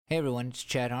Hey everyone, it's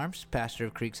Chad Harms, pastor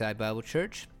of Creekside Bible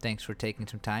Church. Thanks for taking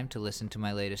some time to listen to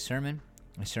my latest sermon,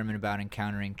 a sermon about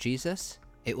encountering Jesus.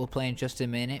 It will play in just a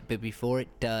minute, but before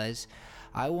it does,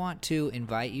 I want to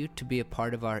invite you to be a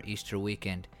part of our Easter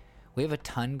weekend. We have a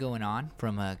ton going on,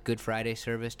 from a Good Friday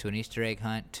service to an Easter egg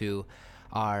hunt to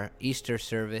our Easter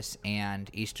service and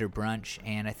Easter brunch,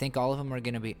 and I think all of them are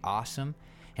going to be awesome.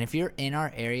 And if you're in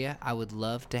our area, I would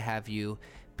love to have you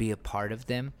be a part of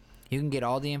them. You can get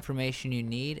all the information you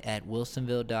need at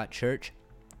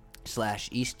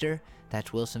wilsonville.church/Easter. That's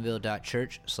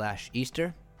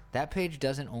wilsonville.church/Easter. That page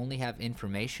doesn't only have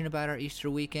information about our Easter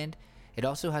weekend, it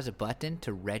also has a button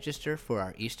to register for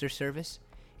our Easter service.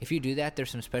 If you do that,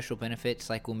 there's some special benefits,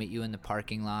 like we'll meet you in the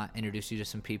parking lot, introduce you to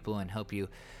some people, and help you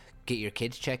get your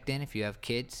kids checked in if you have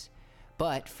kids.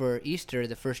 But for Easter,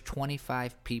 the first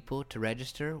 25 people to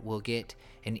register will get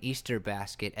an Easter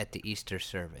basket at the Easter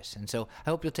service. And so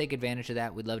I hope you'll take advantage of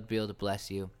that. We'd love to be able to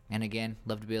bless you. And again,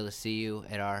 love to be able to see you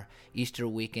at our Easter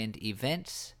weekend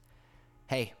events.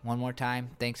 Hey, one more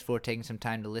time, thanks for taking some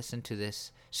time to listen to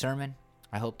this sermon.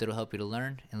 I hope that it'll help you to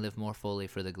learn and live more fully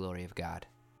for the glory of God.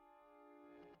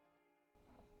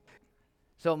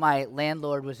 So my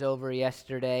landlord was over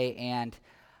yesterday, and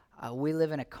we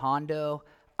live in a condo.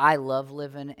 I love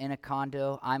living in a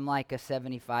condo. I'm like a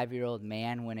 75-year-old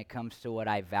man when it comes to what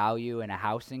I value in a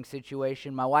housing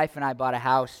situation. My wife and I bought a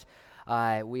house.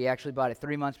 We actually bought it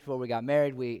 3 months before we got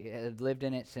married. We had lived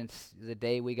in it since the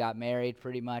day we got married,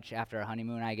 pretty much after our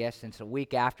honeymoon, I guess, since a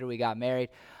week after we got married.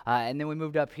 And then we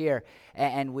moved up here,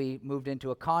 and we moved into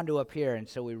a condo up here, and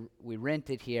so we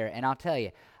rented here. And I'll tell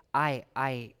you, I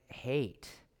hate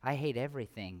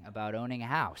everything about owning a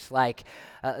house. Like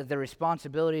the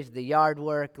responsibilities, the yard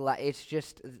work, it's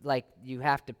just like you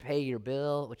have to pay your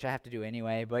bill, which I have to do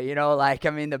anyway. But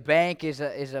the bank is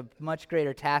a much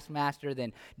greater taskmaster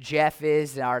than Jeff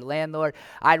is, our landlord.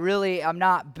 I'm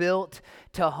not built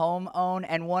to home own,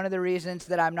 and one of the reasons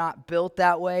that I'm not built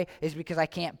that way is because I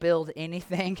can't build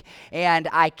anything, and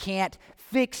I can't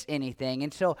fix anything.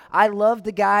 And so I love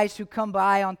the guys who come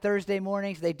by on Thursday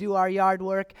mornings. They do our yard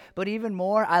work. But even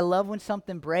more, I love when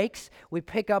something breaks. We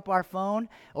pick up our phone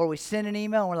or we send an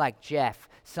email and we're like, Jeff,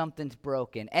 something's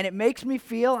broken. And it makes me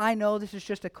feel, I know this is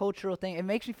just a cultural thing, it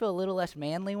makes me feel a little less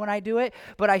manly when I do it,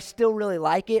 but I still really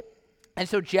like it. And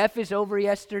so Jeff is over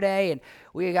yesterday, and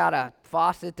we got a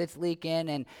faucet that's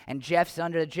leaking, and Jeff's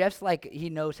like, he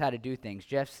knows how to do things.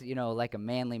 Jeff's, like a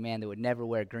manly man that would never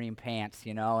wear green pants,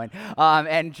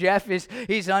 and Jeff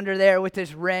he's under there with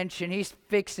his wrench, and he's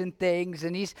fixing things,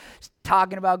 and he's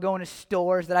talking about going to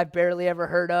stores that I've barely ever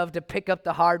heard of to pick up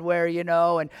the hardware,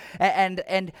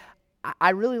 and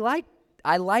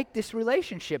I like this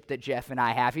relationship that Jeff and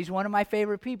I have. He's one of my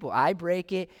favorite people. I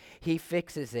break it, he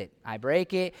fixes it. I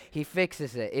break it, he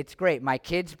fixes it. It's great. My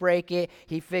kids break it,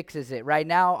 he fixes it. Right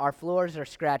now, our floors are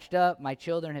scratched up. My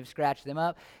children have scratched them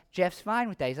up. Jeff's fine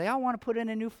with that. He's like, I want to put in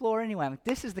a new floor anyway. I'm like,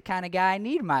 this is the kind of guy I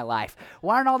need in my life.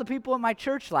 Why aren't all the people in my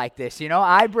church like this?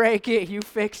 I break it, you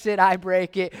fix it. I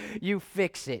break it, you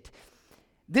fix it.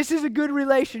 This is a good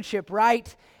relationship,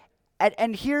 right?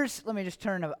 And let me just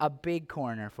turn a big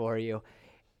corner for you.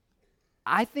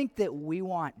 I think that we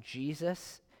want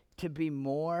Jesus to be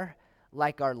more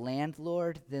like our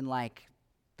landlord than like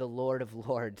the Lord of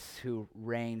Lords who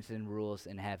reigns and rules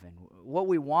in heaven. What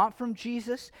we want from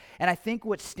Jesus, and I think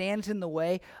what stands in the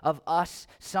way of us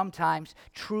sometimes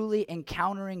truly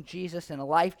encountering Jesus in a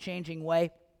life-changing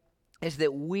way, is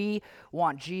that we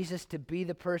want Jesus to be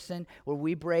the person where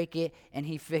we break it and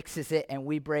he fixes it, and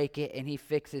we break it and he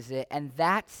fixes it. And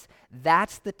that's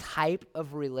the type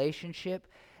of relationship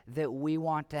that we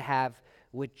want to have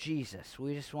with Jesus.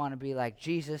 We just want to be like,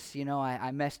 Jesus,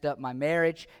 I messed up my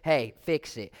marriage. Hey,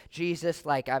 fix it. Jesus,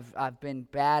 like I've been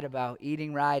bad about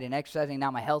eating right and exercising. Now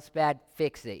my health's bad.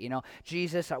 Fix it.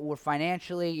 Jesus, we're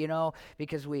financially,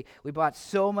 because we bought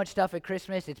so much stuff at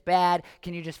Christmas. It's bad.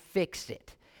 Can you just fix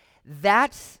it?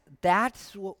 That's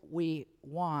what we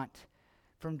want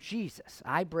from Jesus.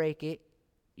 I break it,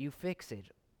 you fix it.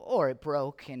 Or it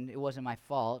broke and it wasn't my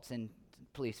fault, and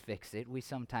please fix it. We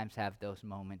sometimes have those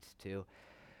moments too.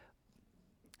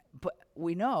 But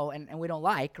we know, and we don't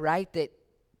like, right, that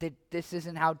this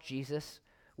isn't how Jesus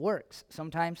works.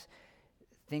 Sometimes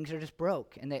things are just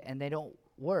broke and they don't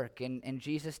work, and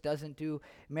Jesus doesn't do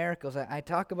miracles. I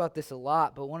talk about this a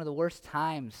lot, but one of the worst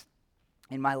times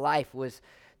in my life was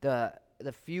the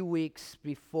few weeks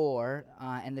before,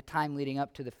 and the time leading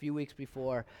up to the few weeks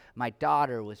before my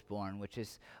daughter was born, which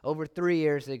is over 3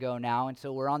 years ago now, and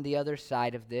so we're on the other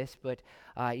side of this, but,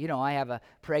 I have a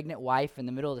pregnant wife in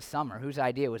the middle of the summer. Whose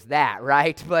idea was that,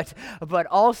 right? But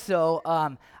also,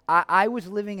 I was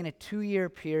living in a 2-year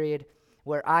period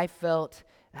where I felt,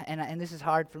 and this is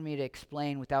hard for me to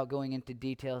explain without going into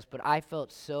details, but I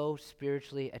felt so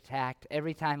spiritually attacked.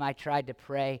 Every time I tried to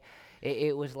pray,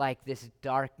 it was like this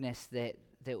darkness that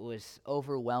was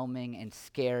overwhelming and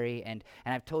scary. And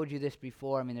I've told you this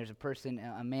before. I mean, there's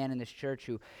a man in this church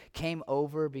who came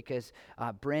over because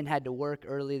Bryn had to work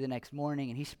early the next morning,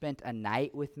 and he spent a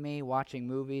night with me watching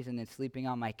movies and then sleeping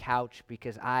on my couch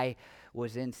because I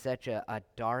was in such a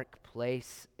dark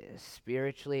place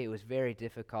spiritually. It was very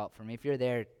difficult for me. If you're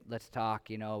there, let's talk.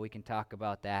 We can talk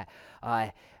about that.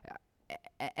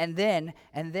 And then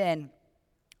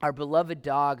our beloved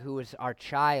dog, who was our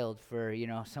child for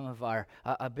some of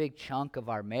a big chunk of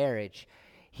our marriage,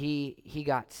 he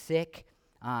got sick.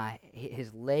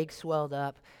 His leg swelled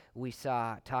up. We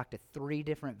talked to 3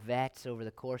 different vets over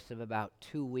the course of about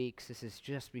 2 weeks. This is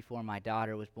just before my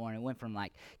daughter was born. It went from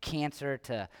like cancer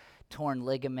to torn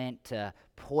ligament to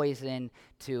poison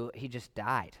to he just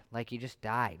died. He just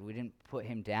died. We didn't put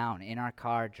him down in our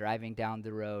car driving down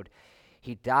the road.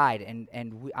 He died, and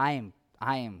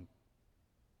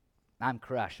I'm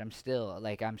crushed. I'm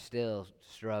still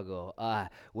struggle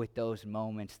with those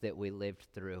moments that we lived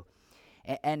through,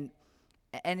 and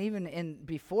even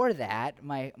before that,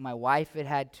 my wife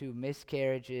had 2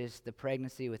 miscarriages. The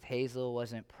pregnancy with Hazel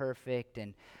wasn't perfect,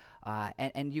 and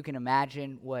you can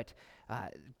imagine what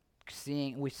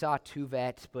we saw 2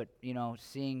 vets, but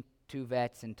seeing 2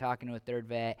 vets and talking to a 3rd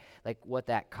vet, what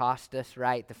that cost us,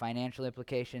 right? The financial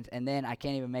implications, and then I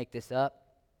can't even make this up.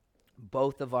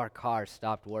 Both of our cars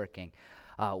stopped working.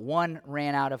 One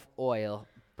ran out of oil,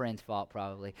 Bryn's fault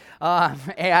probably,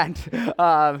 and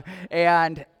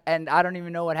I don't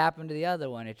even know what happened to the other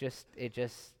one. It just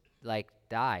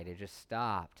died. It just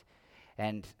stopped,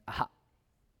 and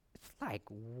it's like,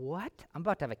 what? I'm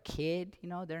about to have a kid.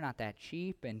 They're not that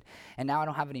cheap, and now I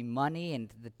don't have any money,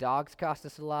 and the dogs cost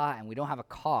us a lot, and we don't have a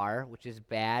car, which is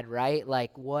bad, right?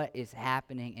 What is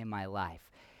happening in my life?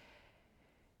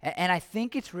 And I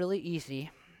think it's really easy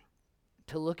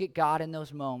to look at God in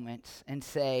those moments and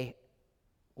say,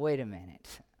 wait a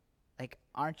minute,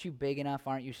 aren't you big enough?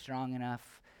 Aren't you strong enough?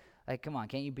 Come on,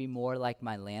 can't you be more like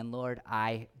my landlord?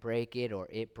 I break it or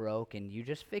it broke and you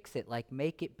just fix it,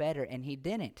 make it better. And he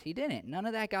didn't. None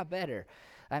of that got better.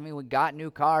 I mean, we got new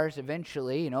cars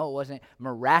eventually, it wasn't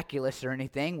miraculous or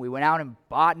anything. We went out and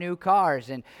bought new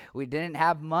cars and we didn't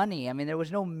have money. I mean, there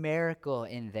was no miracle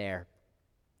in there.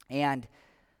 And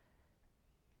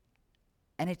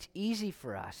it's easy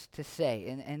for us to say,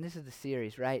 and this is the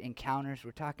series, right? Encounters.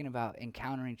 We're talking about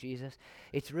encountering Jesus.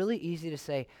 It's really easy to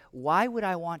say, why would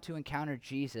I want to encounter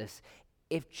Jesus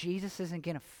if Jesus isn't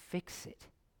going to fix it?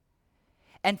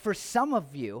 And for some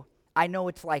of you, I know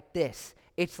it's like this.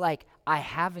 It's like, I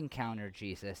have encountered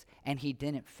Jesus, and he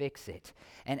didn't fix it.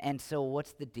 And so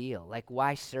what's the deal?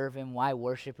 Why serve him? Why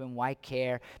worship him? Why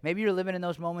care? Maybe you're living in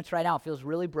those moments right now. It feels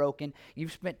really broken.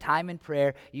 You've spent time in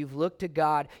prayer. You've looked to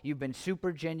God. You've been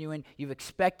super genuine. You've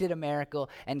expected a miracle,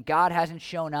 and God hasn't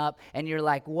shown up. And you're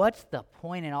like, what's the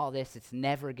point in all this? It's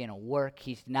never going to work.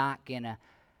 He's not going to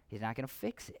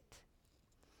fix it.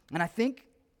 And I think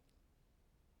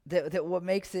that what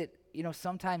makes it,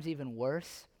 sometimes even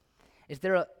worse is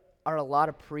there are a lot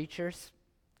of preachers,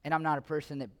 and I'm not a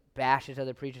person that bashes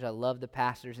other preachers. I love the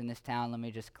pastors in this town. Let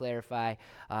me just clarify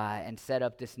and set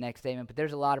up this next statement. But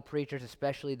there's a lot of preachers,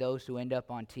 especially those who end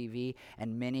up on TV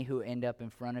and many who end up in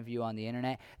front of you on the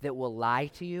internet, that will lie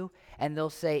to you. And they'll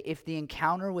say, if the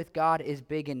encounter with God is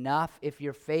big enough, if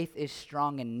your faith is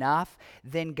strong enough,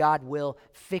 then God will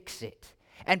fix it.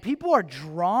 And people are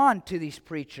drawn to these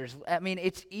preachers. I mean,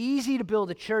 it's easy to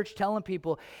build a church telling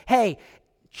people, hey,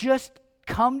 just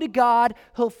come to God,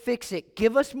 he'll fix it.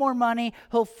 Give us more money,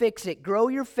 he'll fix it. Grow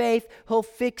your faith, he'll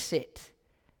fix it.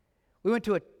 We went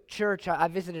to a church. I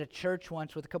visited a church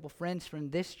once with a couple friends from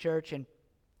this church, and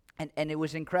it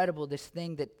was incredible, this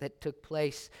thing that took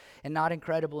place, and not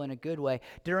incredible in a good way.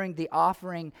 During the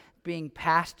offering being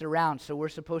passed around, so we're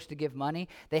supposed to give money,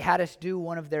 they had us do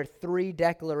one of their 3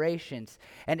 declarations.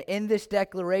 And in this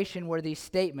declaration were these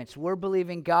statements. We're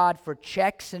believing God for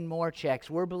checks and more checks.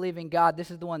 We're believing God,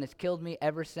 this is the one that's killed me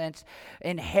ever since,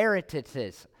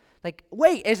 inheritances.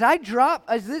 Wait,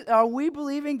 are we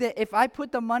believing that if I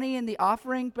put the money in the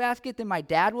offering basket, then my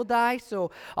dad will die, so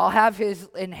I'll have his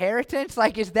inheritance?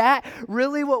 Is that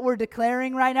really what we're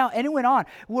declaring right now? And it went on.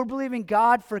 We're believing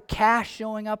God for cash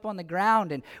showing up on the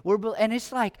ground, and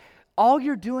it's like all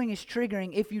you're doing is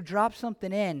triggering. If you drop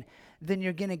something in, then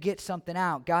you're going to get something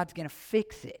out. God's going to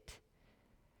fix it.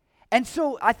 And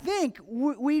so I think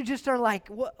we just are like,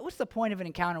 what's the point of an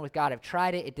encounter with God? I've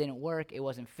tried it. It didn't work. It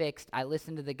wasn't fixed. I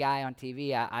listened to the guy on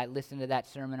TV. I listened to that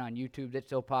sermon on YouTube that's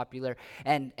so popular.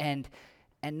 And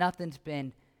and nothing's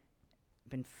been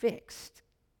fixed.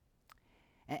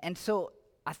 And so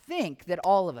I think that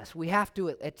all of us, we have to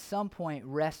at some point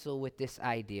wrestle with this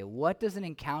idea. What does an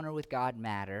encounter with God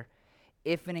matter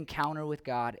if an encounter with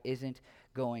God isn't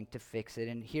going to fix it?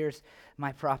 And here's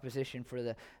my proposition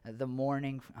for the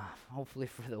morning, hopefully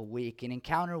for the week. An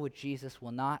encounter with Jesus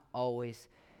will not always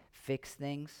fix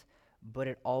things, but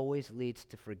it always leads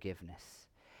to forgiveness.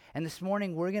 And this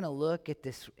morning, we're going to look at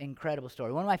this incredible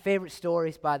story. One of my favorite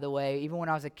stories, by the way, even when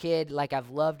I was a kid, like I've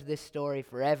loved this story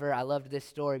forever. I loved this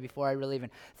story before I really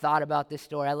even thought about this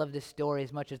story. I love this story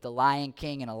as much as The Lion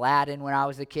King and Aladdin when I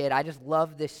was a kid. I just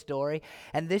love this story.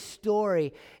 And this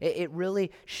story, it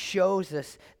really shows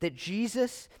us that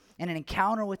Jesus and an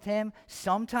encounter with him,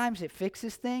 sometimes it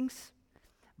fixes things,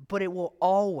 but it will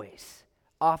always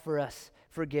offer us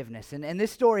forgiveness. And this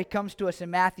story comes to us in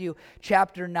Matthew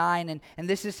chapter 9, and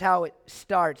this is how it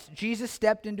starts. Jesus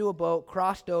stepped into a boat,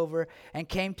 crossed over, and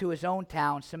came to his own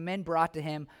town. Some men brought to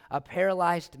him a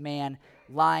paralyzed man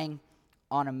lying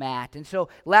on a mat. And so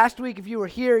last week, if you were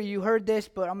here, you heard this,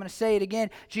 but I'm going to say it again.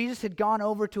 Jesus had gone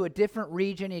over to a different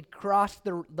region. He'd crossed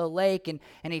the lake, and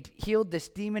he'd healed this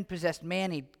demon-possessed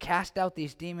man. He'd cast out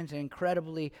these demons, an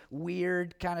incredibly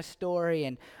weird kind of story,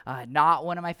 and not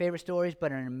one of my favorite stories,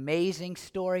 but an amazing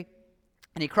story.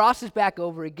 And he crosses back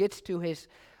over. He gets to his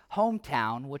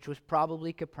hometown, which was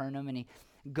probably Capernaum, and he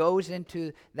goes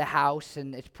into the house,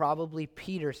 and it's probably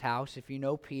Peter's house, if you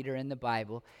know Peter in the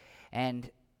Bible. And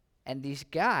these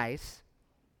guys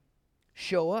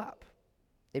show up.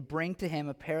 They bring to him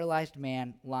a paralyzed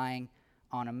man lying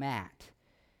on a mat.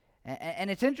 And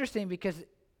it's interesting because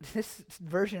this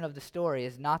version of the story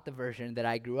is not the version that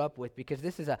I grew up with, because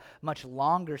this is a much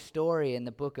longer story in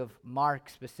the book of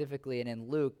Mark specifically and in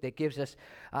Luke that gives us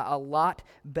a lot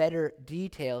better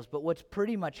details. But what's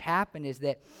pretty much happened is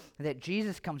that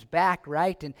Jesus comes back,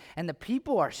 right? And the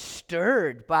people are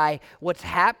stirred by what's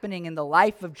happening in the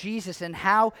life of Jesus and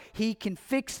how he can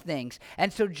fix things.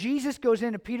 And so Jesus goes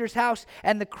into Peter's house,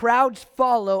 and the crowds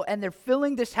follow, and they're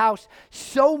filling this house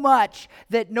so much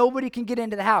that nobody can get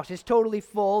into the house. It's totally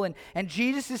full. And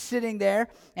Jesus is sitting there,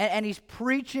 and he's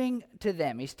preaching to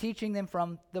them. He's teaching them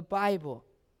from the Bible.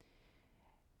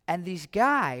 And these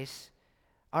guys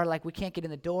are like, we can't get in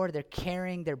the door. They're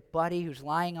carrying their buddy who's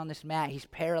lying on this mat. He's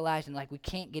paralyzed, and like, we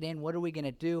can't get in. What are we going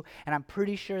to do? And I'm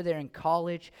pretty sure they're in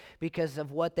college because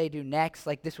of what they do next.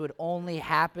 Like, this would only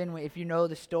happen, if you know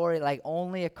the story, like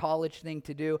only a college thing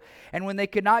to do. And when they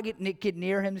could not get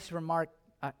near him, this is from Mark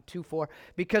 2:4,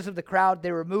 because of the crowd,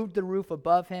 they removed the roof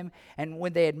above him, and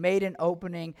when they had made an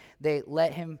opening, they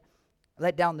let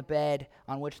down the bed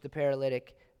on which the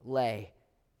paralytic lay.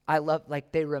 I love,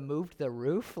 like, they removed the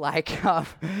roof, like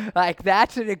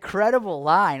that's an incredible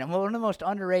line. One of the most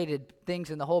underrated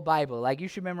things in the whole Bible. Like, you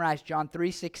should memorize John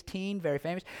 3:16, very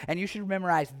famous, and you should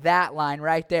memorize that line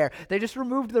right there. They just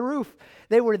removed the roof.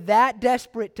 They were that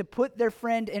desperate to put their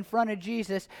friend in front of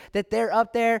Jesus that they're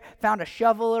up there, found a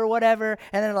shovel or whatever,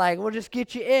 and they're like, we'll just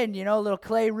get you in, a little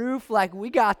clay roof. Like, we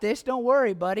got this, don't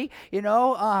worry, buddy.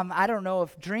 I don't know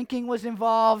if drinking was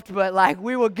involved, but like,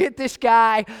 we will get this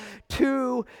guy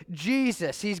to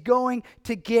Jesus. He's going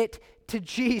to get to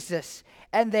Jesus.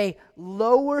 And they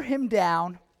lower him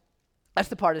down. That's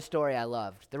the part of the story I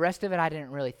loved. The rest of it I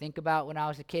didn't really think about when I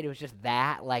was a kid. It was just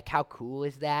that. Like, how cool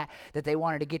is that? That they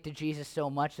wanted to get to Jesus so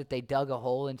much that they dug a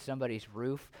hole in somebody's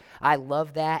roof. I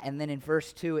love that. And then in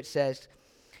verse 2 it says,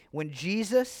 when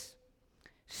Jesus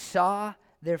saw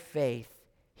their faith,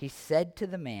 he said to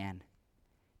the man,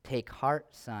 take heart,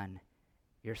 son,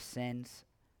 your sins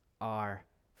are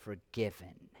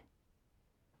forgiven.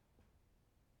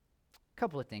 A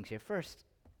couple of things here. First,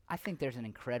 I think there's an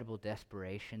incredible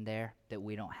desperation there that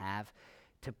we don't have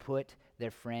to put their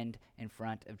friend in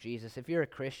front of Jesus. If you're a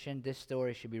Christian, this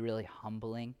story should be really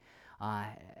humbling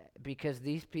because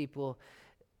these people,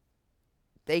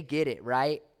 they get it,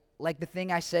 right? Like the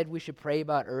thing I said we should pray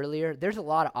about earlier, there's a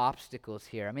lot of obstacles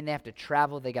here. I mean, they have to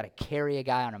travel, they got to carry a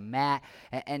guy on a mat,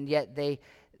 and yet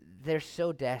they're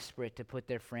so desperate to put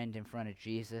their friend in front of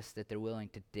Jesus that they're willing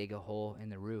to dig a hole in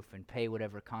the roof and pay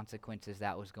whatever consequences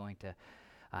that was going to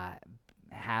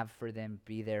have for them,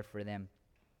 be there for them.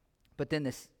 But then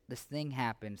this thing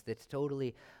happens that's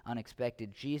totally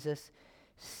unexpected. Jesus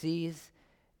sees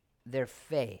their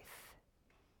faith,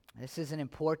 This is an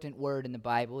important word in the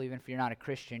Bible. Even if you're not a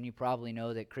Christian, you probably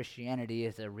know that Christianity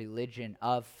is a religion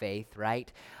of faith,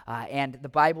 right? And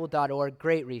thebible.org,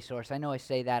 great resource. I know I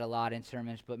say that a lot in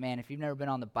sermons, but man, if you've never been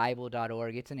on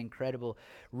thebible.org, it's an incredible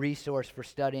resource for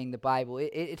studying the Bible.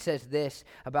 It says this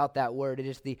about that word. It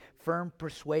is the firm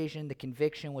persuasion, the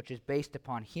conviction which is based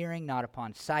upon hearing, not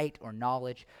upon sight or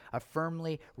knowledge, a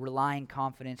firmly relying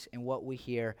confidence in what we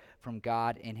hear from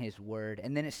God in His Word.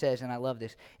 And then it says, and I love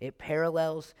this, it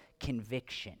parallels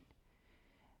conviction.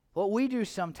 What we do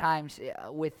sometimes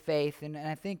with faith, and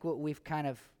I think what we've kind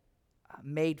of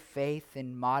made faith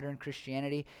in modern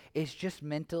Christianity, is just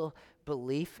mental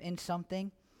belief in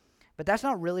something. But that's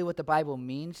not really what the Bible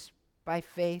means by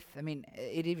faith. I mean,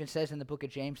 it even says in the book of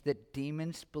James that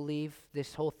demons believe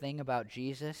this whole thing about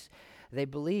Jesus. They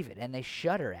believe it and they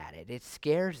shudder at it. It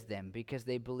scares them because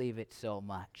they believe it so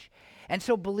much. And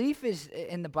so belief is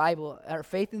in the Bible, or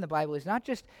faith in the Bible, is not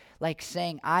just like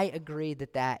saying, I agree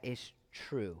that that is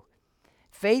true.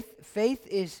 Faith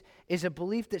is a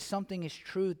belief that something is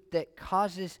true that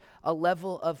causes a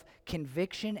level of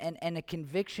conviction and a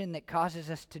conviction that causes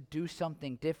us to do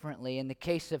something differently. In the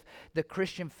case of the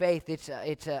Christian faith, it's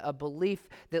a belief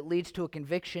that leads to a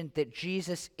conviction that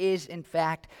Jesus is in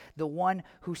fact the one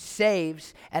who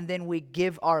saves, and then we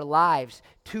give our lives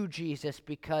to Jesus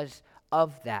because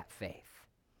of that faith.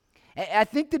 I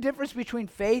think the difference between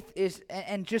faith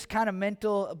and just kind of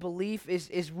mental belief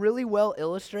is really well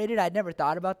illustrated. I'd never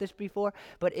thought about this before,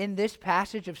 but in this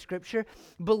passage of Scripture,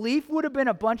 belief would have been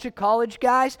a bunch of college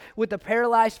guys with a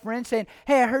paralyzed friend saying,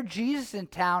 hey, I heard Jesus in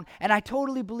town, and I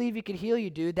totally believe He could heal you,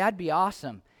 dude. That'd be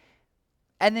awesome.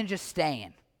 And then just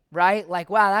staying, right? Like,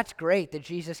 wow, that's great that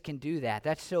Jesus can do that.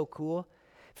 That's so cool.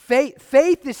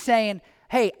 Faith is saying,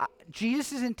 hey,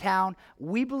 Jesus is in town.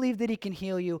 We believe that He can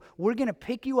heal you. We're going to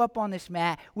pick you up on this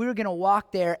mat. We're going to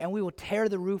walk there, and we will tear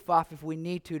the roof off if we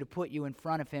need to put you in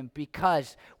front of Him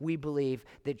because we believe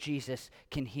that Jesus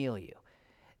can heal you.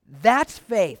 That's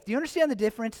faith. Do you understand the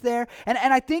difference there? And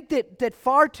I think that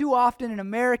far too often in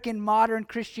American modern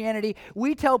Christianity,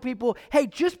 we tell people, hey,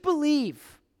 just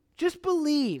believe. Just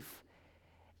believe.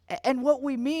 And what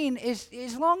we mean is,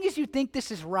 as long as you think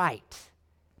this is right.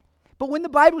 But when the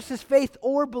Bible says faith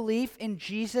or belief in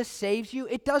Jesus saves you,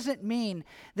 it doesn't mean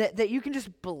that you can just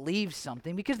believe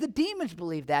something, because the demons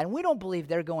believe that, and we don't believe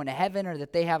they're going to heaven or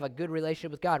that they have a good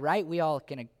relationship with God, right? We all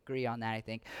can agree on that, I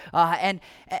think. And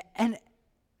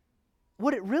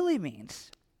what it really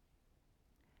means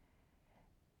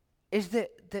is that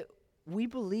we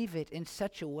believe it in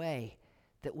such a way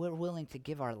that we're willing to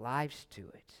give our lives to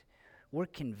it. We're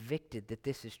convicted that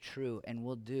this is true, and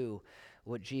we'll do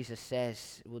what Jesus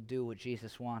says, we'll do what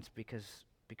Jesus wants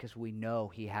because we know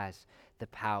He has the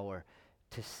power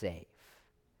to save.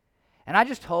 And I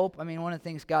just hope, I mean, one of the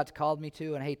things God's called me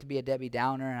to, and I hate to be a Debbie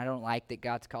Downer, and I don't like that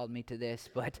God's called me to this,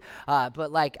 but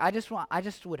like I just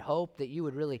would hope that you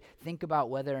would really think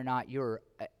about whether or not you're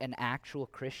an actual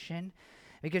Christian,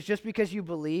 because just because you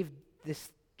believe this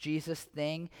Jesus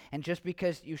thing, and just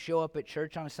because you show up at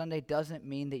church on a Sunday doesn't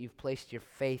mean that you've placed your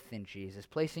faith in Jesus.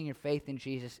 Placing your faith in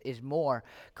Jesus is more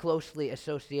closely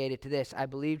associated to this. I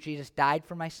believe Jesus died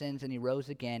for my sins and He rose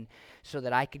again so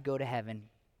that I could go to heaven,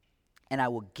 and I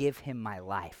will give Him my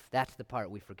life. That's the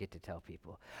part we forget to tell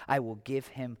people. I will give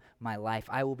Him my life.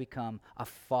 I will become a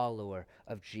follower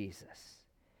of Jesus.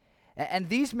 And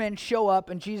these men show up,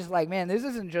 and Jesus is like, man, this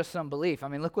isn't just some belief. I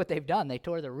mean, look what they've done. They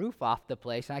tore the roof off the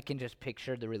place. And I can just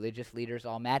picture the religious leaders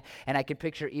all mad. And I can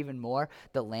picture even more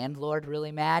the landlord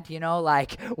really mad,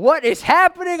 like, what is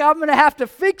happening? I'm going to have to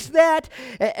fix that.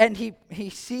 And he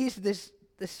sees this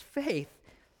faith.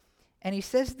 And he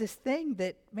says this thing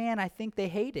that, man, I think they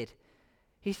hated.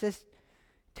 He says,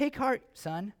 take heart,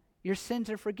 son. Your sins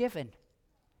are forgiven.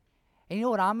 And you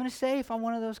know what I'm going to say if I'm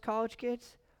one of those college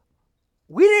kids?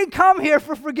 We didn't come here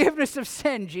for forgiveness of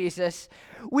sin, Jesus.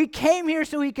 We came here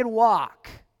so He could walk.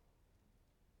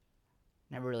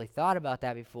 Never really thought about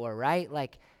that before, right?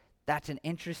 Like, that's an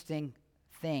interesting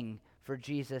thing for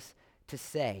Jesus to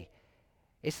say.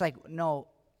 It's like, no,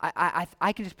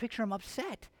 I can just picture Him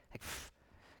upset. Like,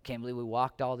 can't believe we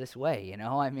walked all this way,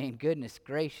 I mean, goodness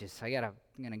gracious, I'm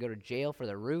going to go to jail for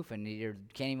the roof, and you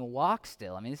can't even walk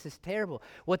still. I mean, this is terrible.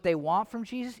 What they want from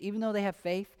Jesus, even though they have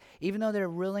faith, even though they're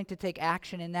willing to take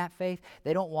action in that faith,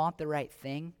 they don't want the right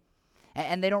thing.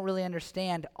 And they don't really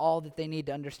understand all that they need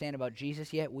to understand about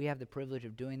Jesus yet. We have the privilege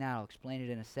of doing that. I'll explain it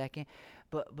in a second.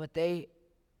 But they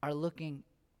are looking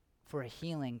for a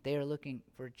healing. They are looking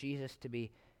for Jesus to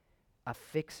be a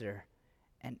fixer.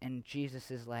 And Jesus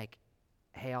is like,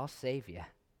 hey, I'll save you.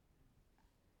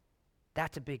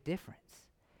 That's a big difference.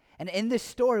 And in this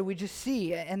story, we just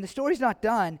see, and the story's not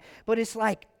done, but it's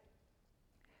like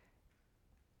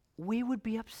we would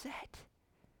be upset.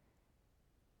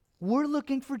 We're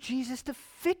looking for Jesus to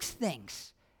fix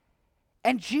things.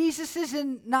 And Jesus is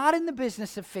not in the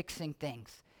business of fixing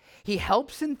things. He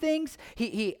helps in things.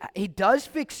 He does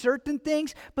fix certain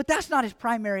things, but that's not his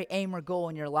primary aim or goal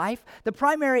in your life. The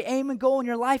primary aim and goal in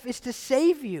your life is to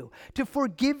save you, to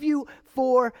forgive you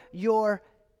for your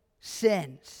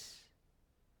sins.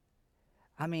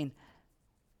 I mean,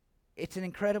 it's an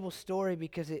incredible story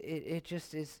because it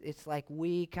just is, it's like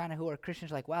we kind of who are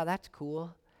Christians are like, wow, that's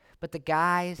cool. But the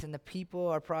guys and the people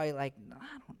are probably like, no,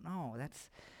 I don't know,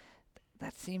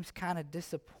 that seems kind of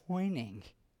disappointing.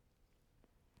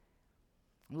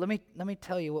 Let me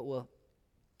tell you what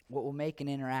will make an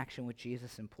interaction with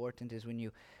Jesus important is when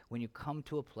you come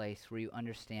to a place where you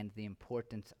understand the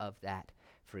importance of that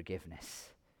forgiveness.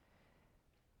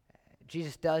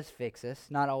 Jesus does fix us,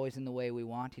 not always in the way we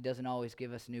want. He doesn't always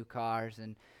give us new cars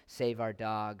and save our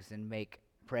dogs and make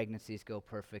pregnancies go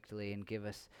perfectly and give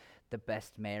us the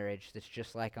best marriage that's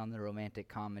just like on the romantic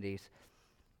comedies.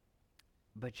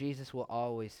 But Jesus will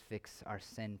always fix our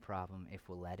sin problem if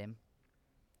we'll let him.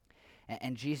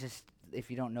 And Jesus,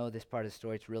 if you don't know this part of the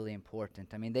story, it's really important.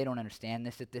 I mean, they don't understand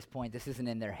this at this point. This isn't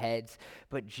in their heads.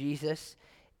 But Jesus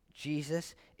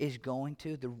is going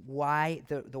to, the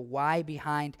why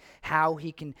behind how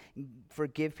he can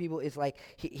forgive people is like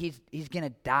he's going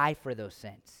to die for those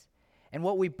sins. And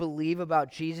what we believe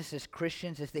about Jesus as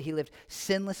Christians is that he lived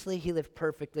sinlessly, he lived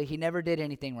perfectly, he never did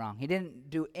anything wrong. He didn't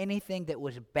do anything that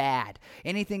was bad,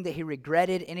 anything that he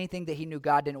regretted, anything that he knew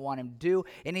God didn't want him to do,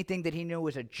 anything that he knew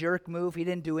was a jerk move. He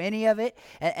didn't do any of it,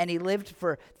 and he lived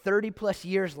for 30 plus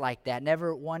years like that,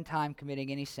 never one time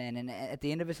committing any sin. And at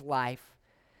the end of his life,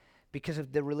 because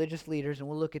of the religious leaders, and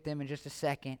we'll look at them in just a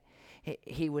second,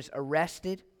 he was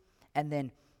arrested and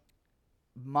then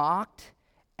mocked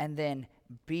and then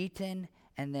beaten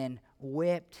and then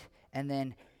whipped and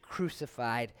then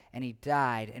crucified, and he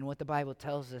died. And what the Bible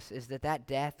tells us is that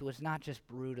death was not just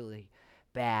brutally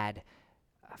bad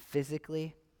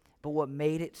physically, but what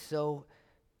made it so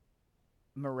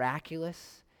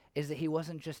miraculous is that he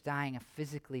wasn't just dying a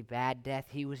physically bad death,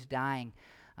 he was dying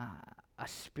a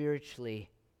spiritually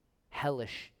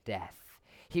hellish death.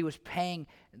 He was paying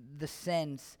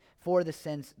for the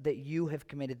sins that you have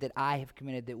committed, that I have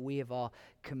committed, that we have all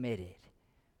committed.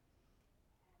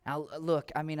 Now,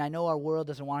 look, I mean, I know our world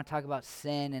doesn't want to talk about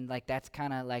sin, and like that's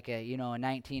kind of like a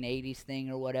 1980s thing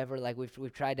or whatever. Like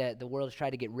the world's tried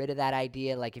to get rid of that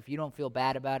idea. Like if you don't feel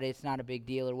bad about it, it's not a big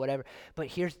deal or whatever. But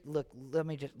let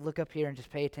me just look up here and just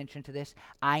pay attention to this.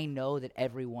 I know that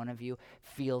every one of you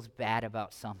feels bad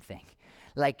about something.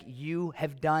 Like you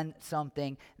have done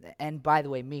something, and by the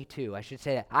way, me too, I should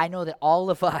say that. I know that all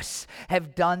of us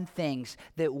have done things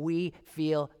that we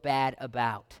feel bad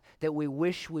about, that we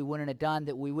wish we wouldn't have done,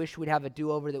 that we wish we'd have a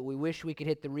do-over, that we wish we could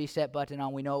hit the reset button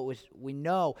on. We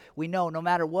know, no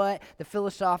matter what the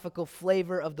philosophical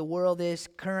flavor of the world is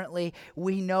currently,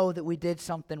 we know that we did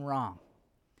something wrong.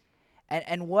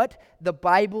 And what the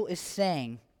Bible is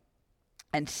saying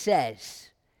and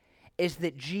says is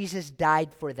that Jesus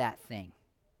died for that thing.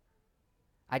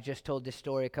 I just told this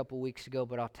story a couple weeks ago,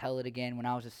 but I'll tell it again. When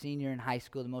I was a senior in high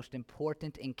school, the most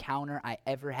important encounter I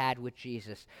ever had with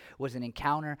Jesus was an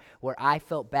encounter where I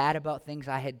felt bad about things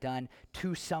I had done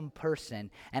to some person,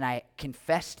 and I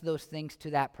confessed those things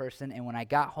to that person, and when I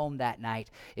got home that night,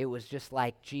 it was just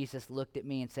like Jesus looked at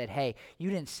me and said, hey, you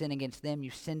didn't sin against them,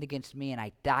 you sinned against me, and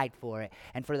I died for it.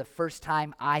 And for the first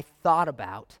time, I thought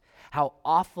about how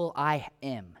awful I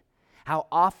am, how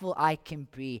awful I can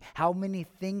be, how many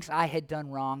things I had done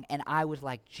wrong, and I was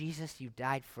like, Jesus, you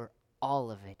died for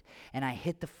all of it. And I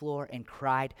hit the floor and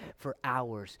cried for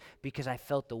hours because I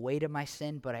felt the weight of my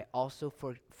sin, but I also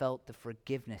felt the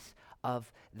forgiveness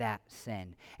of that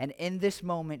sin. And in this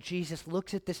moment, Jesus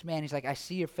looks at this man. He's like, I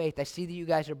see your faith. I see that you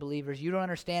guys are believers. You don't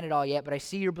understand it all yet, but I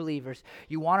see you're believers.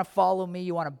 You want to follow me.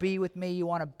 You want to be with me. You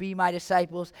want to be my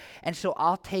disciples. And so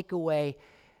I'll take away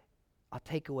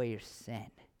your sin.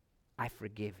 I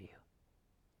forgive you.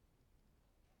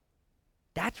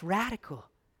 That's radical.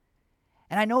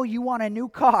 And I know you want a new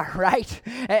car, right?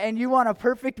 And you want a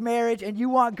perfect marriage and you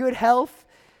want good health.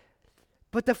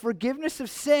 But the forgiveness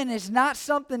of sin is not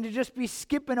something to just be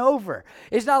skipping over.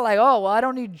 It's not like, oh, well, I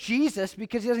don't need Jesus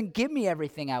because he doesn't give me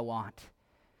everything I want.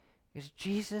 Because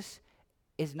Jesus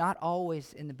is not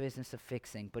always in the business of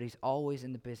fixing, but he's always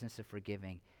in the business of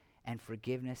forgiving. And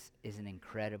forgiveness is an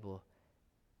incredible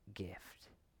gift.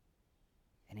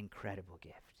 An incredible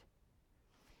gift.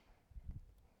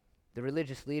 The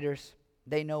religious leaders,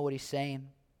 they know what he's saying.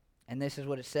 And this is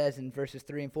what it says in verses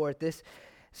 3 and 4.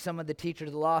 Some of the teachers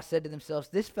of the law said to themselves,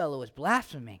 this fellow is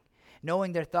blaspheming.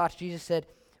 Knowing their thoughts, Jesus said,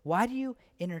 Why do you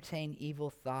entertain evil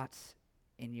thoughts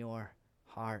in your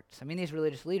hearts? I mean, these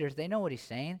religious leaders, they know what he's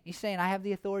saying. He's saying, I have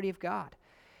the authority of God.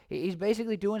 He's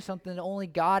basically doing something that only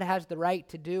God has the right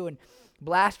to do. And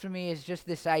blasphemy is just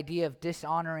this idea of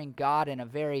dishonoring God in a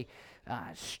very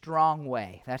strong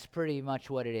way. That's pretty much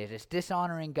what it is. It's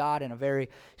dishonoring God in a very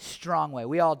strong way.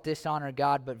 We all dishonor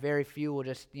God, but very few will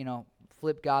just,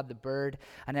 flip God the bird.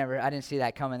 I didn't see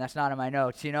that coming. That's not in my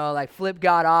notes. Like flip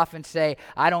God off and say,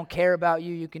 I don't care about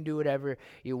you. You can do whatever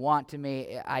you want to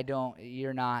me.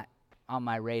 You're not on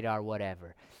my radar,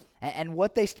 whatever. And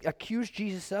what they accuse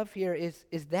Jesus of here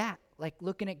is that, like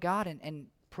looking at God and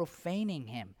profaning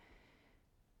him.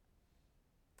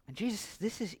 And Jesus,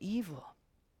 this is evil.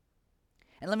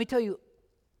 And let me tell you,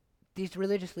 these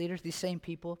religious leaders, these same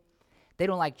people, they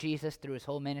don't like Jesus through his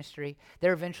whole ministry.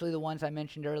 They're eventually the ones I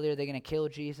mentioned earlier. They're going to kill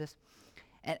Jesus.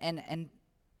 And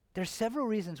there's several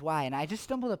reasons why. And I just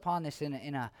stumbled upon this in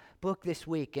a book this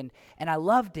week. And I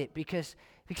loved it because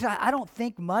I don't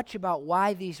think much about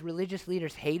why these religious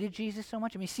leaders hated Jesus so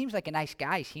much. I mean, he seems like a nice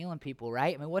guy. He's healing people,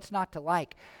 right? I mean, what's not to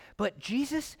like? But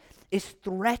Jesus is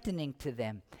threatening to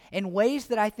them in ways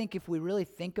that I think if we really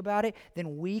think about it,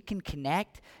 then we can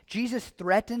connect. Jesus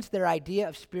threatens their idea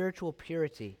of spiritual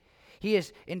purity. He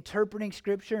is interpreting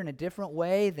Scripture in a different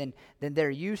way than they're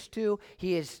used to.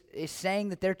 He is saying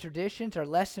that their traditions are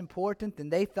less important than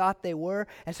they thought they were.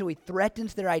 And so he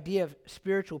threatens their idea of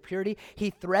spiritual purity. He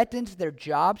threatens their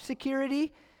job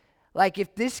security. Like,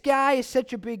 if this guy is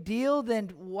such a big deal,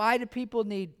 then why do people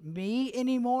need me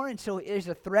anymore? And so there's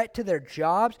a threat to their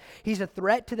jobs. He's a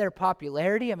threat to their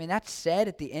popularity. I mean, that's said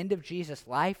at the end of Jesus'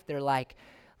 life. They're like,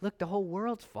 look, the whole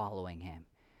world's following him.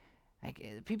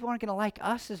 Like, people aren't going to like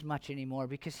us as much anymore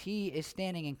because he is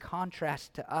standing in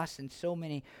contrast to us in so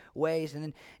many ways. And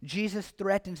then Jesus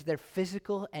threatens their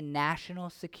physical and national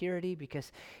security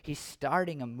because he's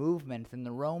starting a movement. And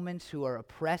the Romans who are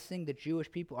oppressing the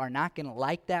Jewish people are not going to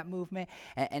like that movement.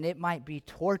 And it might be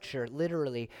torture,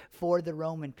 literally, for the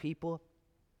Roman people.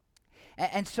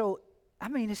 And so, I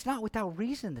mean, it's not without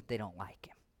reason that they don't like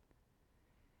him.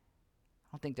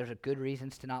 I don't think there's a good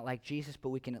reasons to not like Jesus, but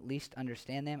we can at least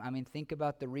understand them. I mean, think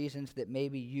about the reasons that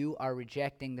maybe you are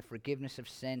rejecting the forgiveness of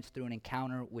sins through an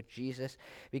encounter with Jesus,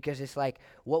 because it's like,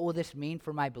 what will this mean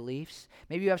for my beliefs?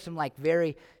 Maybe you have some like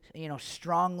very,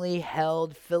 strongly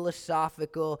held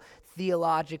philosophical,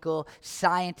 theological,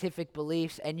 scientific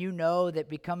beliefs, and you know that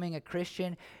becoming a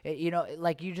Christian,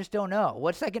 like you just don't know.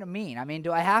 What's that going to mean? I mean,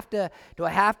 do I have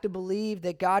to believe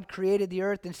that God created the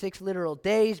earth in 6 literal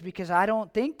days? Because I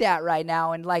don't think that right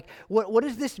now. And like, what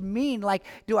does this mean? Like,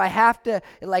 do I have to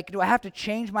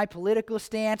change my political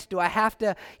stance? Do I have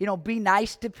to, be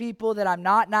nice to people that I'm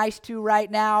not nice to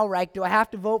right now? Like, do I have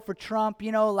to vote for Trump?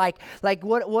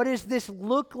 What does this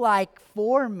look like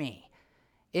for me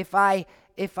if I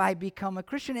become a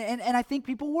Christian? And I think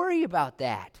people worry about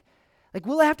that. Like,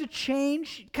 will I have to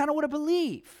change kind of what I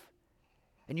believe?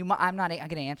 And I'm not going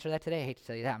to answer that today. I hate to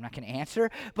tell you that. I'm not going to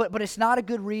answer. But it's not a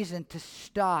good reason to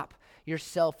stop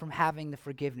yourself from having the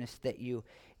forgiveness that you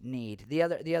need. The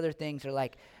other things are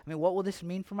like, I mean, what will this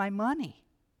mean for my money?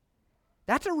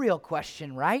 That's a real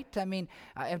question, right? I mean,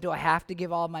 do I have to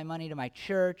give all my money to my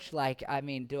church? Like, I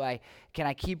mean, can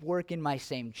I keep working my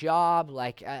same job?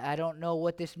 Like, I don't know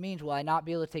what this means. Will I not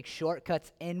be able to take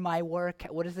shortcuts in my work?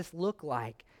 What does this look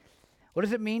like? What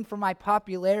does it mean for my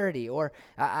popularity? Or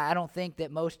I don't think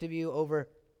that most of you over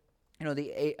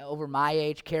my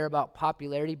age care about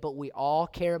popularity, but we all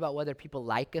care about whether people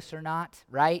like us or not,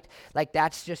 right? Like,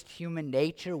 that's just human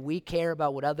nature. We care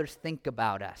about what others think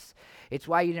about us. It's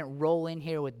why you didn't roll in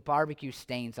here with barbecue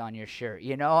stains on your shirt,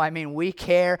 I mean, we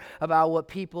care about what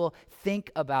people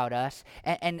think about us.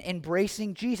 And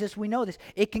embracing Jesus, we know this.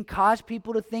 It can cause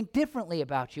people to think differently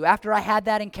about you. After I had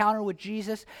that encounter with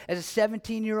Jesus as a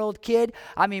 17-year-old kid,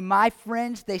 I mean, my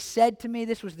friends, they said to me,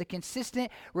 this was the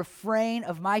consistent refrain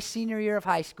of my senior year of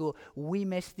high school, we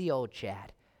missed the old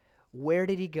Chad. Where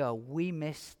did he go? We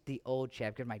missed the old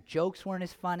Chad because my jokes weren't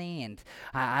as funny and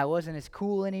I wasn't as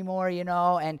cool anymore,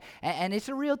 and it's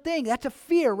a real thing. That's a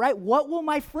fear, right? What will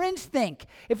my friends think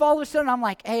if all of a sudden I'm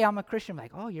like, hey, I'm a Christian. I'm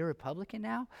like, oh, you're a Republican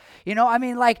now? I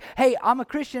mean, like, hey, I'm a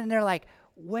Christian, and they're like,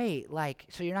 wait, like,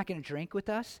 so you're not going to drink with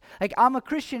us? Like, I'm a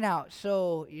Christian now,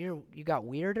 so you got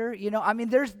weirder? I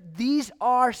mean, these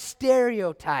are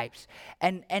stereotypes,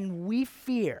 and we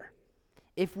fear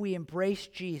if we embrace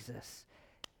Jesus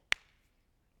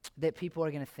that people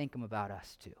are going to think about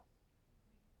us too.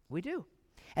 We do.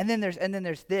 And then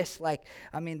there's this, like,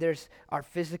 I mean, there's our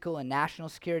physical and national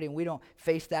security, and we don't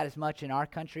face that as much in our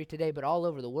country today, but all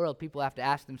over the world, people have to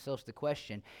ask themselves the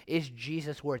question, is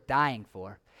Jesus worth dying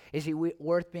for? Is he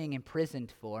worth being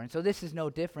imprisoned for? And so this is no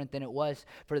different than it was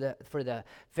for the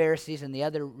Pharisees and the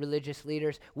other religious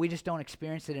leaders. We just don't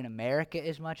experience it in America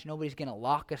as much. Nobody's going to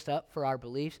lock us up for our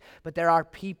beliefs. But there are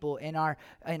people in our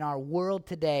world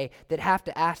today that have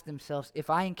to ask themselves, if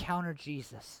I encounter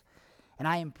Jesus and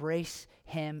I embrace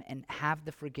him and have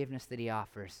the forgiveness that he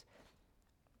offers,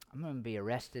 I'm going to be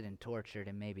arrested and tortured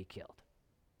and maybe killed.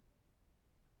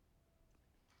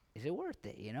 Is it worth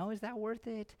it? Is that worth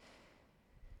it?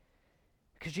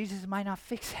 Because Jesus might not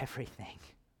fix everything.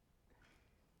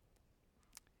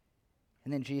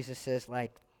 And then Jesus says,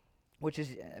 like, which is,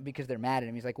 because they're mad at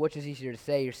him, he's like, which is easier to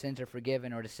say, your sins are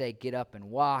forgiven, or to say, get up and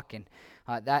walk? And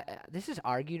this is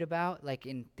argued about, like,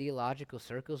 in theological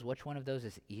circles, which one of those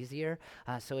is easier.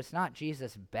 So it's not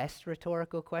Jesus' best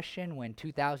rhetorical question when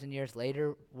 2,000 years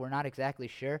later, we're not exactly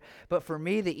sure. But for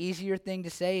me, the easier thing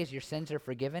to say is your sins are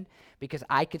forgiven, because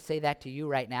I could say that to you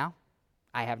right now.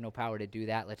 I have no power to do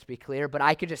that, let's be clear, but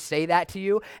I could just say that to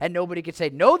you, and nobody could say,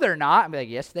 no, they're not. I'd be like,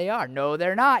 yes, they are. No,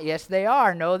 they're not. Yes, they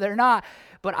are. No, they're not.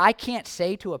 But I can't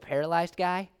say to a paralyzed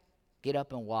guy, get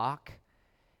up and walk,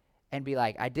 and be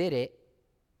like, I did it.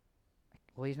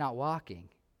 Well, he's not walking.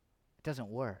 It doesn't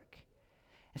work.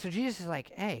 And so Jesus is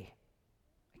like, hey,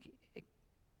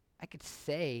 I could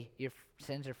say your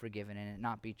sins are forgiven and it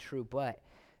not be true, but,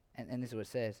 and this is what it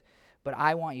says, but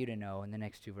I want you to know in the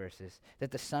next two verses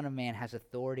that the Son of Man has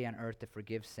authority on earth to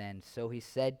forgive sins. So he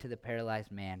said to the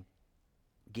paralyzed man,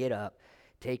 get up,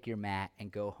 take your mat,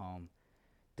 and go home.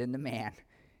 Then the man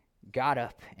got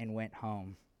up and went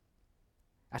home.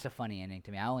 That's a funny ending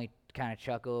to me. I only kind of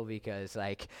chuckle because,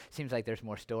 like, seems like there's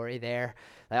more story there.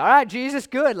 Like, all right, Jesus,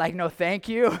 good. Like, no, thank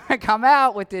you. Come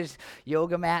out with this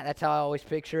yoga mat. That's how I always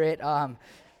picture it.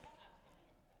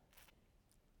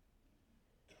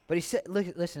 But he said,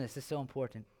 listen, this is so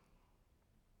important.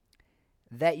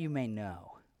 That you may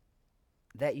know.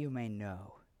 That you may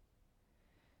know.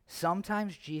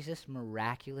 Sometimes Jesus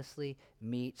miraculously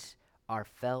meets our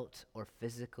felt or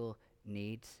physical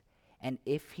needs. And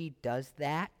if he does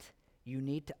that, you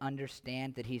need to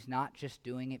understand that he's not just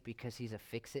doing it because he's a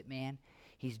fix-it man.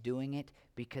 He's doing it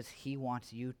because he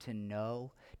wants you to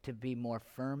know, to be more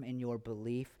firm in your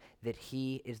belief that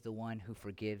he is the one who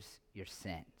forgives your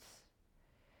sins.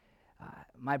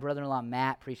 My brother-in-law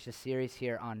Matt preached a series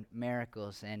here on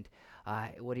miracles, and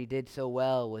what he did so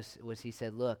well was he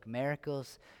said, look,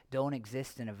 miracles don't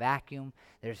exist in a vacuum.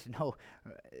 It's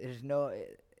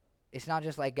not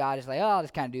just like God is like, oh, I'll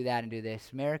just kind of do that and do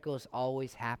this. Miracles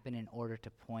always happen in order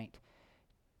to point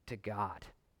to God.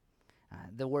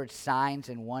 The words signs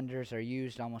and wonders are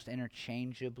used almost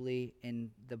interchangeably in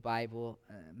the Bible.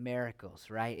 Miracles,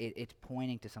 right? It's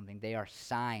pointing to something. They are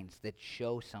signs that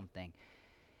show something.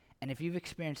 And if you've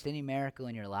experienced any miracle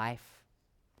in your life,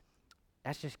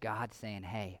 that's just God saying,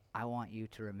 hey, I want you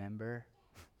to remember.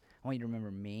 I want you to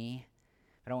remember me.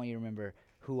 I don't want you to remember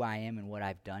who I am and what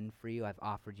I've done for you. I've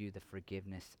offered you the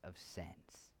forgiveness of sins.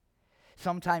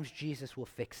 Sometimes Jesus will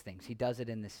fix things. He does it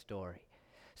in this story.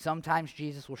 Sometimes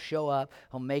Jesus will show up.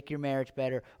 He'll make your marriage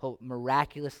better. He'll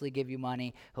miraculously give you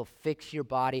money. He'll fix your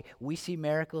body. We see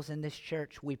miracles in this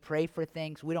church. We pray for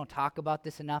things. We don't talk about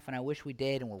this enough, and I wish we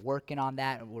did, and we're working on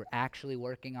that, and we're actually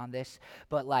working on this.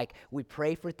 But, like, we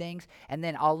pray for things, and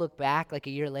then I'll look back, like,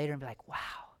 a year later and be like, wow,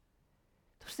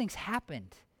 those things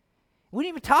happened. We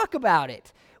didn't even talk about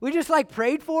it. We just, like,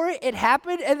 prayed for it. It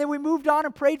happened, and then we moved on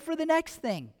and prayed for the next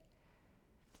thing.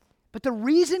 But the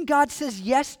reason God says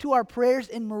yes to our prayers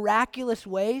in miraculous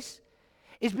ways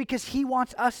is because he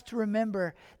wants us to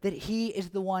remember that he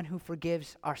is the one who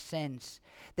forgives our sins,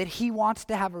 that he wants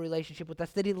to have a relationship with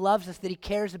us, that he loves us, that he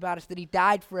cares about us, that he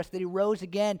died for us, that he rose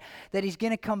again, that he's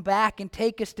going to come back and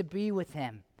take us to be with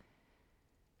him.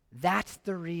 That's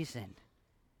the reason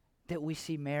that we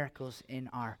see miracles in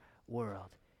our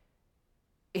world.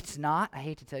 It's not, I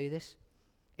hate to tell you this,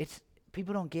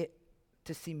 people don't get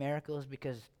to see miracles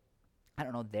because, I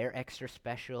don't know, they're extra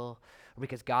special, or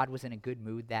because God was in a good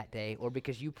mood that day, or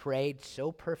because you prayed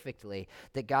so perfectly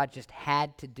that God just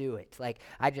had to do it. Like,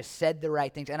 I just said the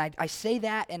right things. And I say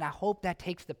that, and I hope that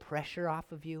takes the pressure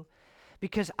off of you,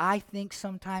 because I think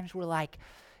sometimes we're like,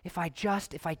 if I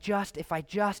just,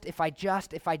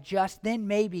 then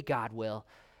maybe God will.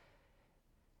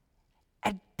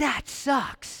 And that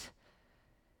sucks.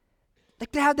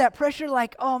 Like, to have that pressure,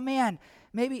 like, oh man,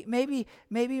 maybe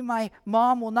my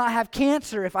mom will not have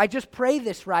cancer if I just pray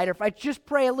this right, or if I just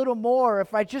pray a little more, or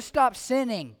if I just stop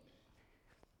sinning.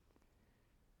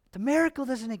 The miracle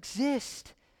doesn't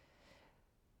exist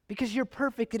because you're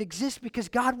perfect. It exists because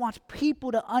God wants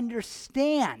people to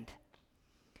understand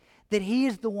that he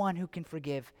is the one who can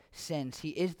forgive sins. He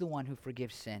is the one who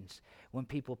forgives sins when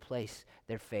people place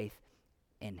their faith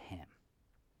in him.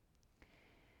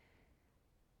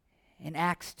 In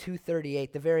Acts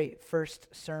 2:38, the very first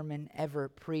sermon ever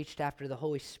preached after the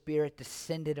Holy Spirit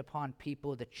descended upon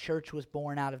people, the church was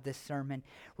born out of this sermon.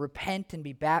 Repent and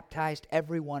be baptized,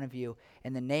 every one of you,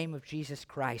 in the name of Jesus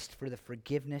Christ for the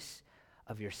forgiveness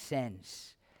of your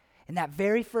sins. In that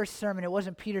very first sermon, it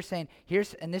wasn't Peter saying,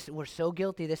 we're so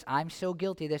guilty of this, I'm so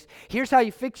guilty of this. Here's how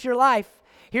you fix your life.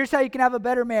 Here's how you can have a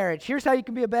better marriage. Here's how you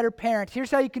can be a better parent.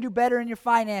 Here's how you can do better in your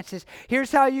finances.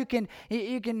 Here's how you can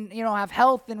have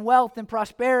health and wealth and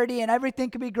prosperity and everything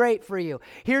can be great for you.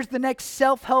 Here's the next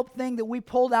self-help thing that we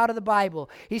pulled out of the Bible.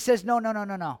 He says,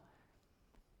 no.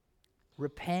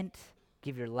 Repent,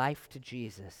 give your life to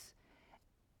Jesus.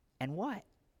 And what?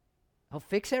 He'll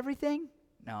fix everything?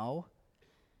 No.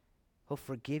 He'll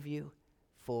forgive you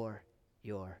for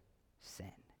your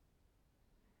sin.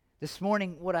 This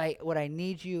morning, what I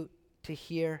need you to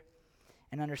hear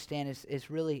and understand is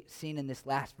really seen in this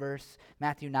last verse,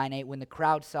 Matthew 9:8. When the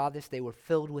crowd saw this, they were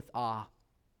filled with awe,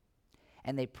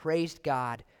 and they praised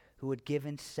God who had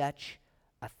given such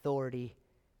authority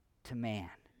to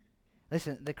man.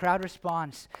 Listen, the crowd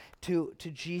responds to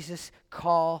Jesus'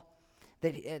 call,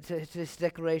 to this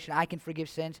declaration, I can forgive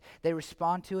sins. They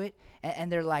respond to it,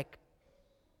 and they're like,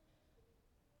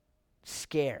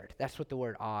 scared. That's what the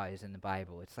word awe is in the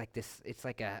Bible. It's like this, it's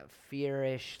like a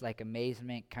fearish, like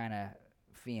amazement kind of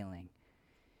feeling.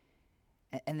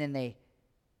 And then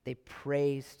they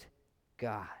praised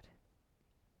God.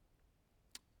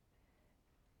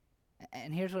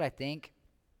 And here's what I think.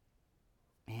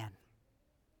 Man,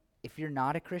 if you're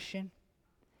not a Christian,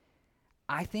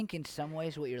 I think in some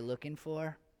ways what you're looking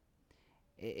for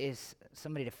is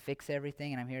somebody to fix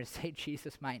everything. And I'm here to say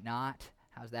Jesus might not.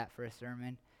 How's that for a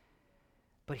sermon?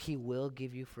 But he will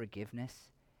give you forgiveness.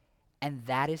 And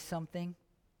that is something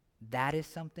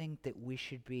that we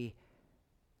should be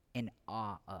in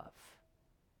awe of.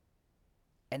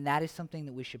 And that is something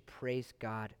that we should praise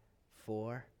God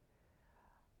for.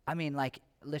 I mean, like,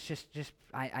 let's just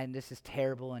this is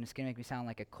terrible and it's going to make me sound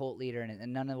like a cult leader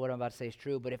and none of what I'm about to say is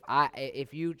true, but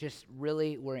if you just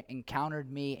really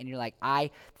encountered me and you're like, I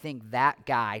think that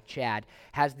guy, Chad,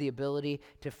 has the ability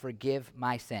to forgive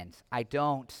my sins. I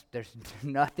don't. There's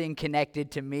nothing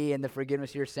connected to me and the forgiveness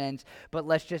of your sins, but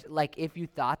let's just, like, if you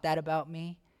thought that about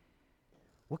me,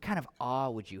 what kind of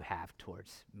awe would you have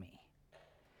towards me?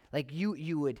 Like, you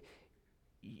would,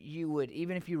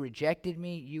 even if you rejected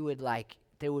me, you would, like,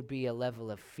 there would be a level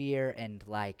of fear and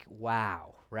like,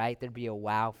 wow, right? There'd be a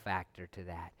wow factor to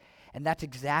that. And that's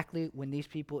exactly when these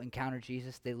people encounter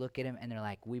Jesus, they look at him and they're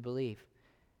like, we believe.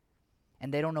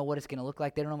 And they don't know what it's going to look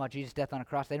like. They don't know about Jesus' death on a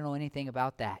cross. They don't know anything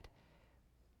about that.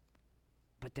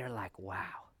 But they're like,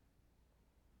 wow.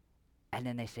 And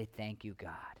then they say, thank you,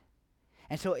 God.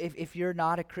 And so if you're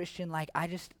not a Christian, like, I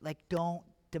just, like, don't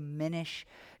diminish,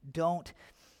 don't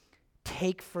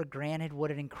take for granted what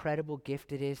an incredible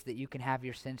gift it is that you can have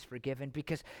your sins forgiven,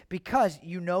 because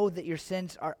you know that your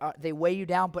sins are they weigh you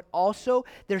down, but also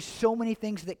there's so many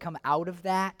things that come out of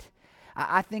that.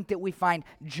 I think that we find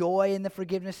joy in the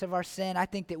forgiveness of our sin. I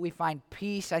think that we find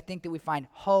peace. I think that we find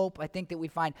hope. I think that we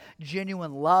find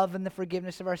genuine love in the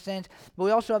forgiveness of our sins. But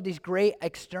we also have these great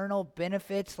external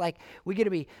benefits, like we get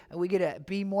to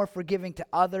be more forgiving to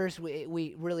others.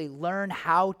 We really learn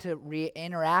how to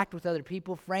interact with other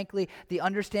people. Frankly, the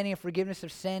understanding of forgiveness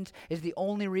of sins is the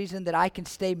only reason that I can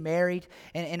stay married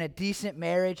in a decent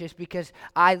marriage, is because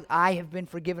I have been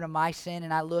forgiven of my sin,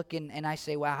 and I look and I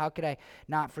say, wow, how could I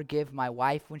not forgive my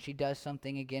wife when she does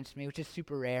something against me, which is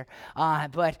super rare.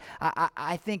 But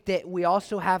I think that we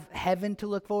also have heaven to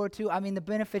look forward to. I mean, the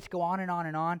benefits go on and on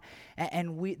and on,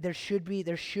 and there should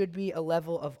be a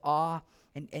level of awe,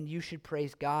 and you should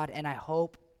praise God. And I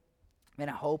hope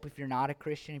if you're not a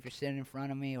Christian, if you're sitting in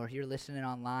front of me or if you're listening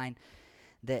online,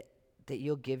 that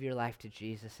you'll give your life to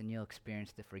Jesus and you'll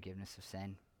experience the forgiveness of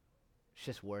sin. It's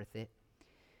just worth it.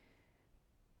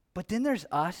 But then there's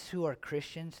us who are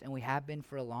Christians, and we have been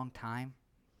for a long time,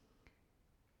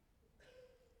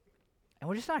 and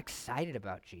we're just not excited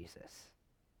about Jesus.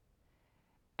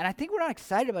 And I think we're not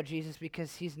excited about Jesus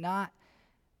because he's not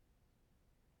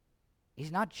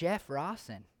Jeff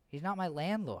Rawson. He's not my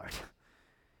landlord.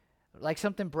 Like,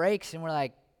 something breaks and we're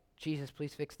like, Jesus,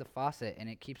 please fix the faucet, and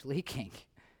it keeps leaking.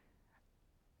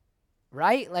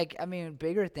 Right? Like, I mean,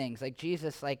 bigger things. Like,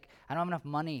 Jesus, like, I don't have enough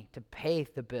money to pay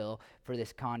the bill for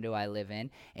this condo I live in.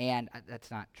 And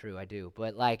that's not true, I do.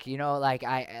 But, like, you know, like,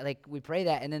 we pray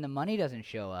that, and then the money doesn't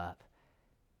show up.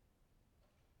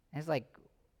 And it's like,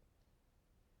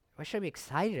 why should I be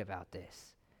excited about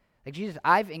this? Like, Jesus,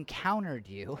 I've encountered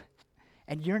you,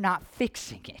 and you're not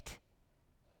fixing it.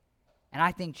 And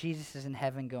I think Jesus is in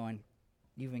heaven going,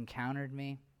 you've encountered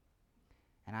me,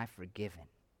 and I've forgiven.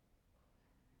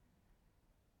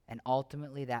 And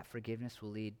ultimately, that forgiveness will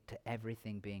lead to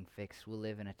everything being fixed. We'll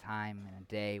live in a time and a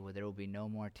day where there will be no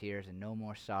more tears and no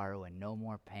more sorrow and no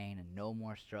more pain and no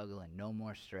more struggle and no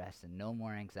more stress and no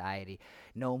more anxiety,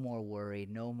 no more worry,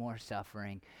 no more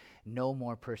suffering, no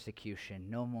more persecution,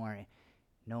 no more.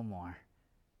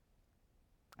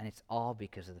 And it's all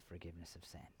because of the forgiveness of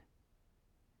sin.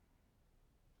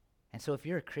 And so if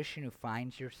you're a Christian who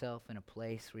finds yourself in a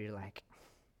place where you're like,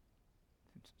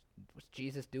 what's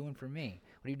Jesus doing for me?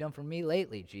 What have you done for me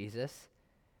lately, Jesus?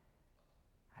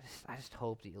 I just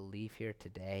hope that you'll leave here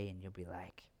today and you'll be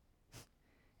like,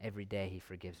 every day he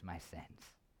forgives my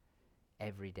sins.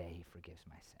 Every day he forgives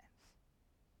my sins.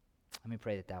 Let me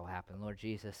pray that will happen. Lord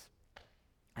Jesus,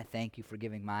 I thank you for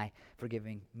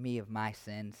forgiving me of my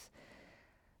sins.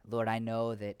 Lord, I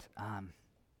know that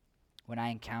when I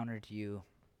encountered you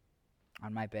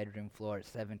on my bedroom floor at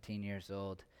 17 years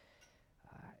old,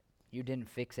 you didn't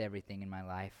fix everything in my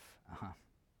life. There's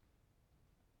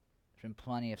been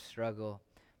plenty of struggle,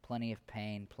 plenty of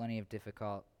pain, plenty of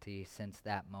difficulty since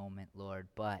that moment, Lord.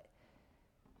 But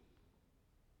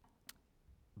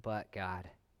God,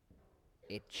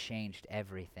 it changed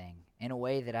everything. In a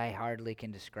way that I hardly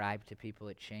can describe to people,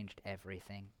 it changed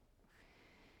everything.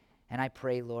 And I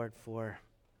pray, Lord, for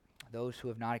those who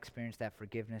have not experienced that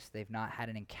forgiveness, they've not had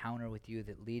an encounter with you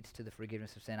that leads to the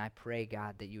forgiveness of sin. I pray,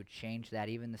 God, that you would change that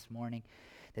even this morning,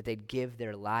 that they'd give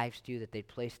their lives to you, that they'd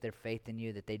place their faith in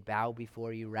you, that they'd bow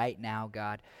before you right now,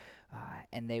 God,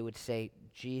 and they would say,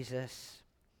 Jesus,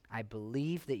 I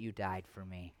believe that you died for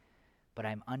me, but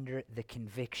I'm under the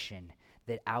conviction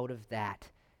that out of that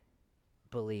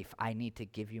belief, I need to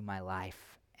give you my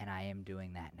life, and I am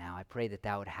doing that now. I pray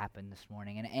that would happen this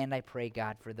morning. And I pray,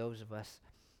 God, for those of us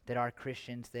that are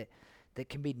Christians that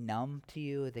can be numb to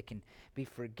you, that can be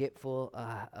forgetful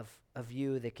of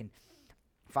you, that can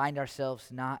find ourselves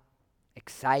not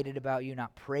excited about you,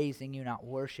 not praising you, not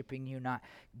worshiping you, not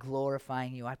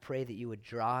glorifying you. I pray that you would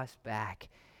draw us back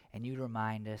and you'd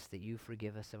remind us that you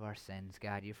forgive us of our sins.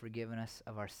 God, you've forgiven us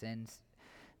of our sins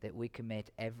that we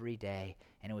commit every day,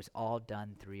 and it was all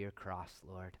done through your cross,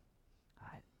 Lord.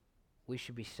 We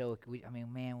should be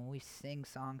when we sing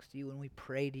songs to you, when we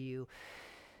pray to you,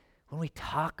 when we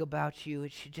talk about you,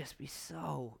 it should just be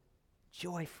so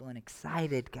joyful and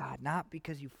excited, God, not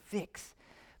because you fix,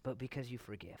 but because you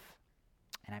forgive.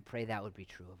 And I pray that would be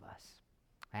true of us.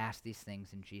 I ask these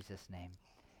things in Jesus' name.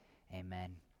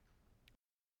 Amen.